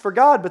 first it's for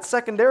God, but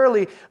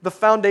secondarily, the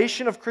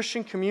foundation of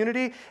Christian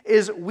community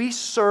is we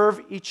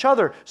serve each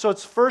other. So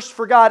it's first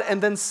for God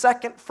and then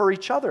second for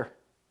each other.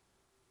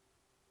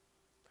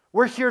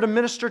 We're here to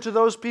minister to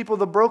those people,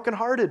 the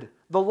brokenhearted,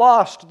 the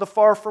lost, the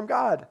far from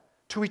God,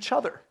 to each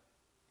other.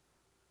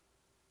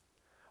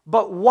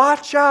 But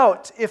watch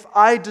out if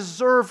I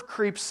deserve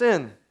creeps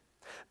in,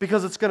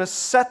 because it's going to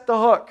set the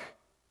hook.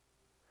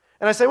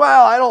 And I say,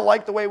 well, I don't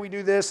like the way we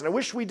do this, and I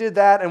wish we did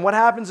that. And what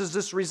happens is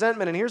this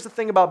resentment. And here's the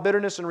thing about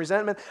bitterness and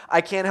resentment.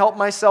 I can't help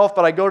myself,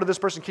 but I go to this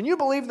person. Can you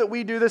believe that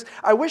we do this?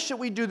 I wish that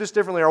we do this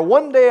differently. Or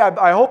one day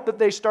I hope that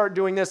they start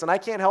doing this, and I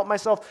can't help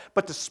myself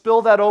but to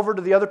spill that over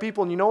to the other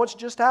people. And you know what's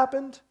just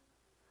happened?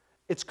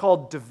 It's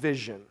called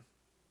division.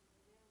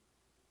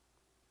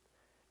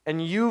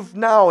 And you've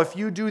now, if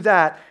you do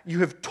that,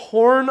 you have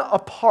torn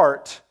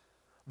apart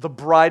the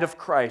bride of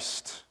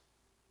Christ,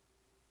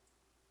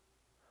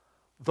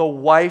 the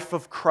wife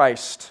of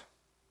Christ.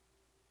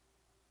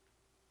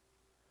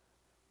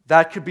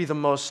 That could be the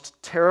most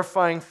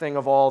terrifying thing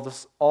of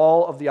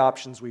all of the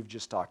options we've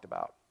just talked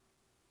about.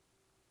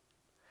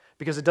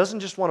 Because it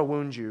doesn't just want to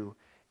wound you,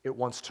 it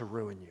wants to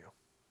ruin you.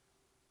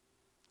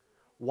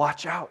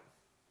 Watch out.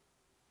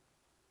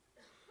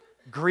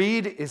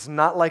 Greed is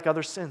not like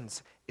other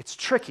sins. It's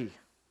tricky.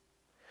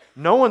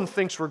 No one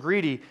thinks we're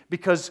greedy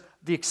because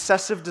the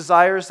excessive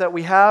desires that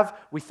we have,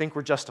 we think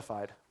we're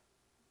justified.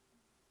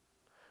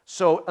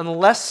 So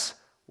unless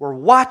we're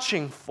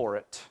watching for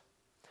it,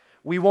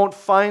 we won't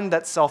find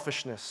that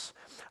selfishness.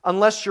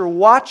 Unless you're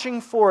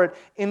watching for it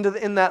in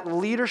that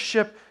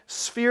leadership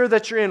sphere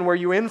that you're in, where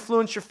you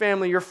influence your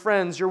family, your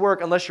friends, your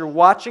work, unless you're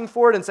watching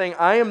for it and saying,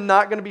 I am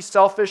not going to be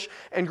selfish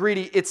and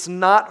greedy. It's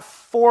not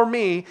for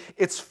me.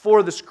 It's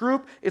for this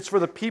group. It's for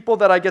the people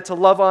that I get to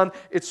love on.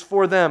 It's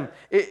for them.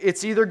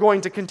 It's either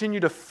going to continue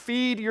to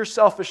feed your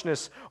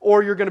selfishness,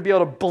 or you're going to be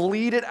able to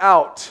bleed it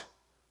out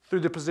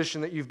through the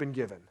position that you've been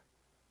given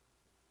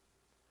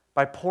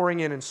by pouring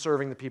in and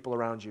serving the people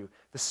around you.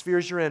 The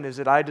spheres you're in, is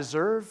it I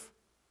deserve?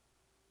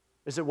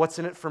 Is it what's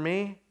in it for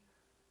me?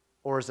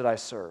 Or is it I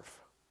serve?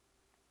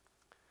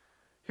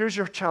 Here's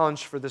your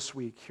challenge for this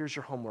week. Here's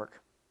your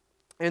homework.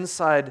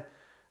 Inside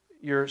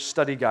your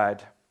study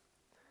guide,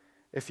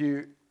 if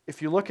you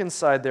look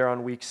inside there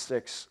on week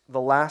 6,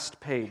 the last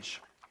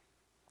page,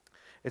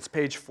 it's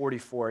page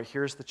 44.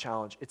 Here's the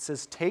challenge. It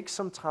says, take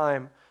some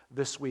time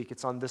this week.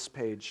 It's on this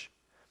page.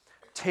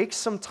 Take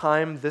some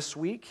time this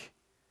week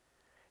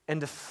and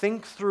to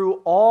think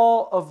through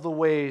all of the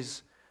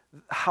ways,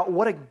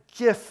 what a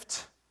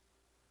gift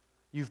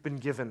you've been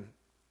given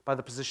by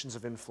the positions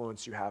of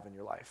influence you have in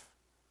your life.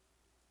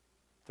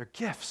 They're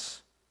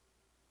gifts.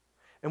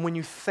 And when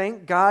you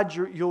thank God,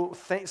 you'll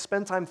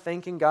spend time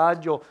thanking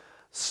God. You'll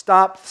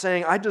stop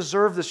saying, I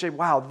deserve this.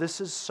 Wow, this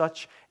is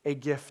such a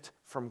gift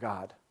from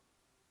God.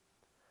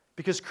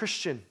 Because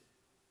Christian,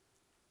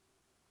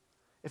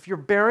 if you're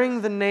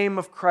bearing the name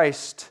of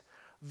Christ,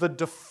 the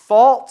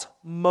default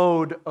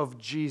mode of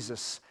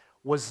Jesus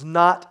was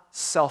not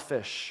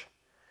selfish.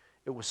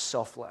 It was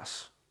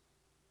selfless.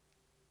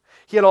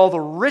 He had all the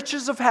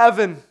riches of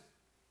heaven.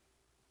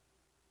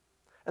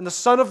 And the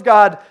Son of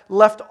God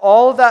left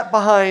all of that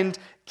behind,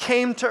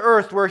 came to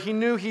earth where he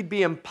knew he'd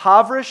be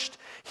impoverished,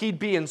 he'd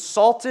be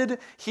insulted,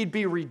 he'd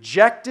be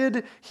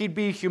rejected, he'd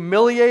be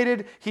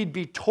humiliated, he'd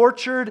be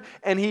tortured,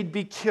 and he'd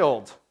be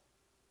killed.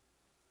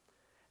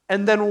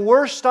 And then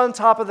worst on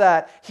top of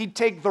that, he'd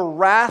take the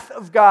wrath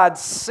of God,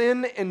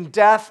 sin and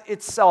death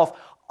itself,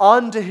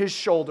 onto his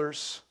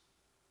shoulders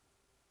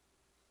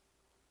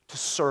to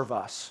serve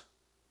us.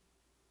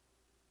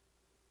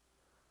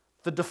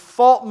 The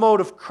default mode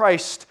of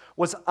Christ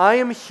was, I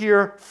am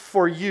here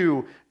for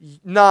you,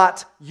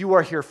 not you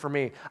are here for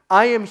me.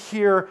 I am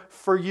here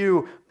for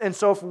you. And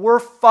so if we're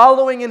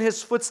following in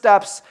his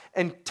footsteps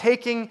and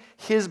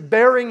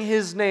bearing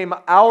his name,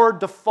 our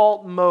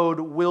default mode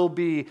will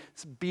be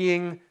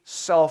being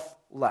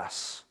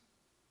selfless.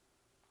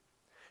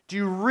 Do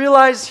you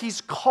realize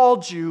he's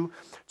called you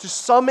to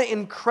some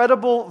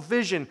incredible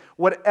vision?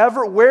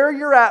 Where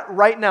you're at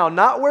right now,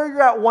 not where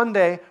you're at one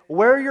day,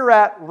 where you're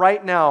at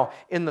right now,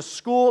 in the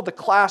school, the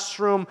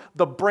classroom,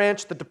 the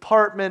branch, the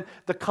department,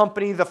 the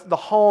company, the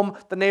home,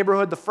 the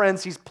neighborhood, the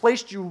friends. He's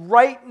placed you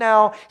right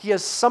now. He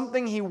has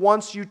something he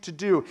wants you to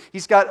do.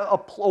 He's got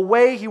a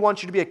way he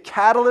wants you to be a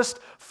catalyst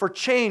for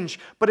change.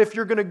 But if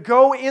you're going to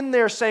go in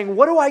there saying,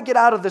 what do I get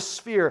out of this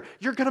sphere?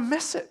 You're going to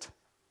miss it.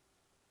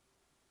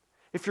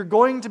 If you're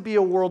going to be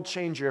a world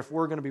changer, if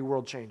we're going to be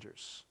world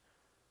changers,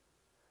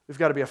 we've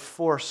got to be a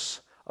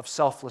force of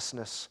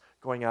selflessness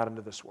going out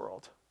into this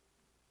world.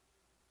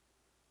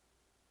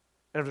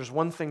 And if there's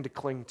one thing to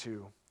cling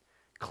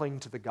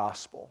to the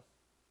gospel.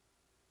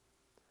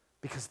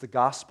 Because the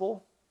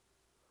gospel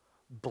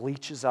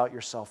bleaches out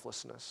your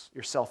selfishness.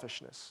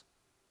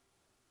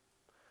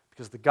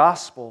 Because the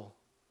gospel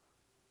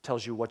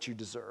tells you what you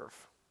deserve,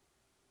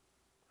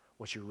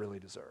 what you really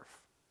deserve.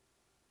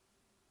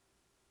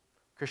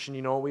 Christian,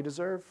 you know what we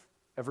deserve?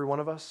 Every one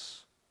of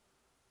us?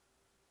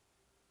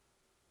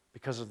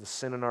 Because of the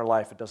sin in our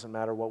life, it doesn't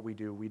matter what we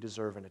do, we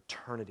deserve an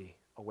eternity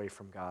away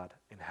from God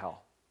in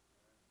hell.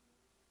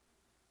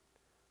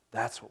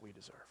 That's what we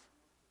deserve.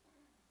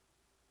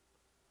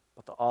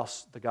 But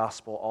the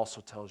gospel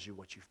also tells you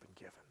what you've been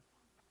given.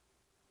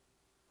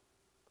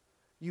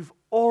 You've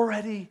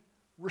already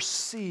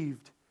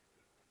received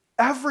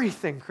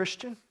everything,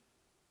 Christian.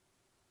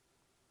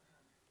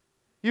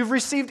 You've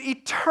received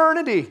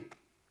eternity.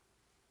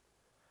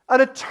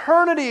 an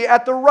eternity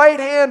at the right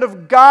hand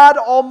of God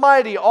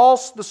Almighty,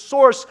 the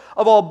source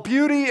of all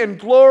beauty and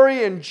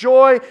glory and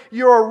joy.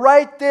 You are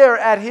right there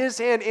at His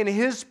hand, in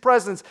His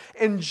presence,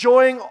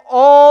 enjoying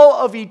all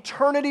of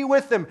eternity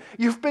with Him.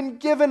 You've been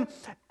given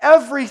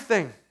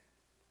everything.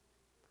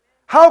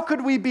 How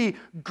could we be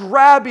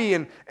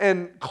grabby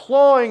and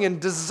clawing and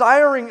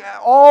desiring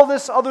all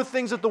this other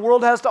things that the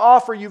world has to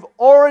offer? You've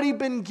already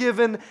been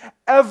given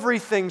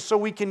everything, so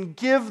we can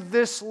give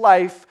this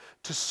life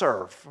to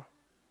serve.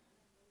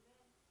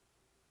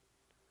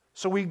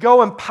 So we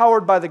go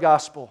empowered by the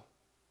gospel,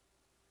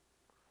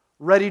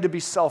 ready to be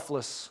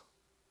selfless,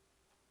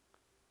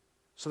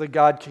 so that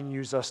God can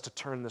use us to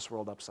turn this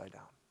world upside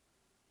down.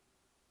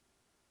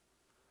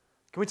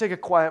 Can we take a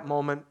quiet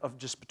moment of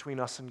just between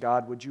us and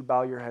God? Would you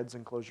bow your heads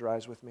and close your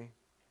eyes with me?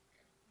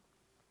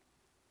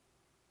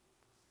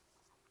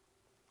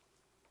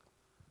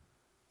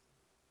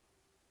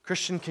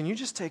 Christian, can you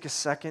just take a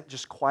second,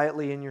 just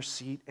quietly in your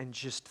seat, and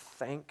just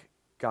thank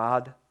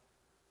God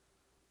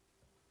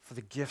for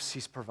the gifts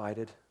He's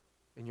provided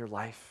in your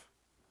life?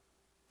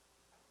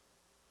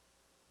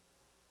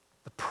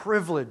 The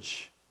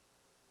privilege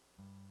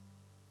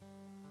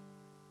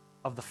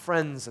of the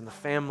friends and the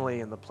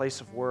family and the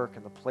place of work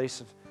and the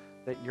place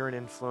that you're an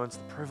influence,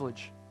 the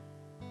privilege.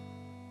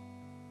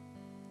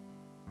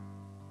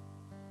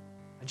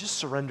 And just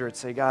surrender it.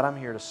 Say, God, I'm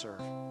here to serve.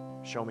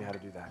 Show me how to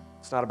do that.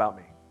 It's not about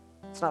me.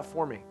 It's not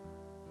for me.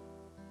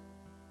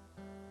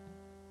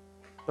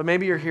 But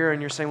maybe you're here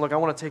and you're saying, look, I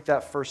want to take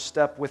that first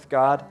step with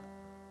God.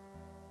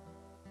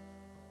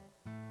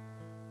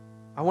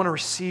 I want to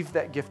receive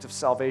that gift of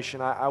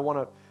salvation. I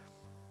want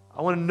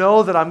to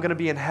know that I'm going to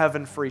be in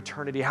heaven for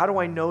eternity. How do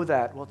I know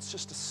that? Well, it's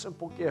just a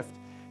simple gift.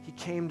 He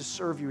came to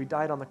serve you. He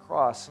died on the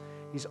cross.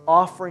 He's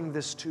offering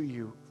this to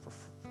you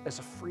as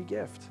a free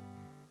gift.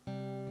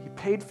 He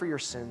paid for your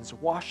sins,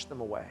 washed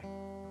them away,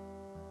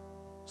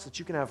 so that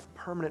you can have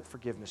permanent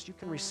forgiveness. You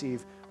can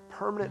receive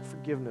permanent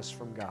forgiveness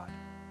from God.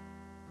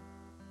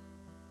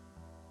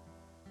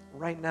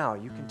 Right now,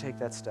 you can take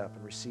that step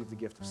and receive the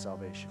gift of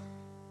salvation.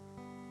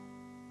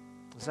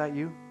 Is that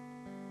you?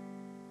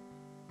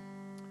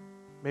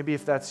 Maybe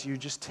if that's you,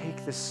 just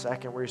take this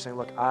second where you're saying,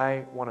 look,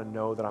 I want to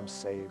know that I'm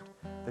saved.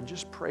 Then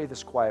just pray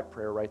this quiet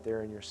prayer right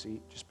there in your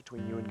seat, just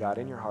between you and God.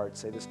 In your heart,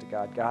 say this to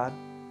God. God,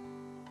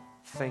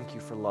 thank you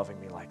for loving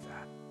me like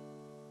that,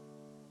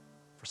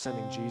 for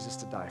sending Jesus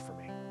to die for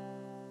me.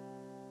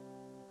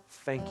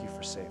 Thank you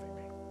for saving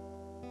me.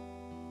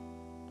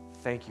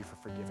 Thank you for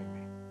forgiving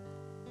me.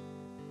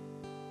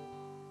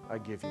 I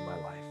give you my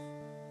life.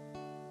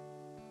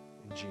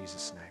 In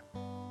Jesus' name,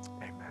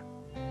 amen.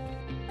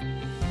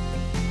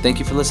 Thank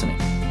you for listening.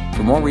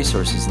 For more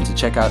resources and to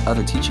check out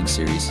other teaching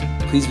series,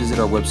 please visit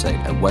our website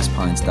at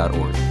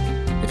westpines.org.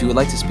 If you would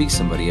like to speak to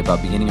somebody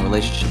about beginning a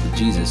relationship with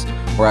Jesus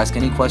or ask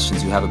any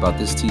questions you have about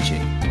this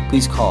teaching,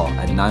 please call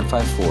at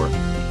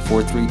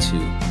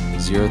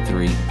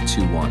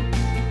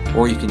 954-432-0321.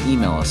 Or you can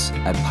email us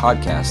at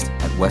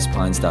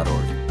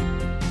podcast@westpines.org.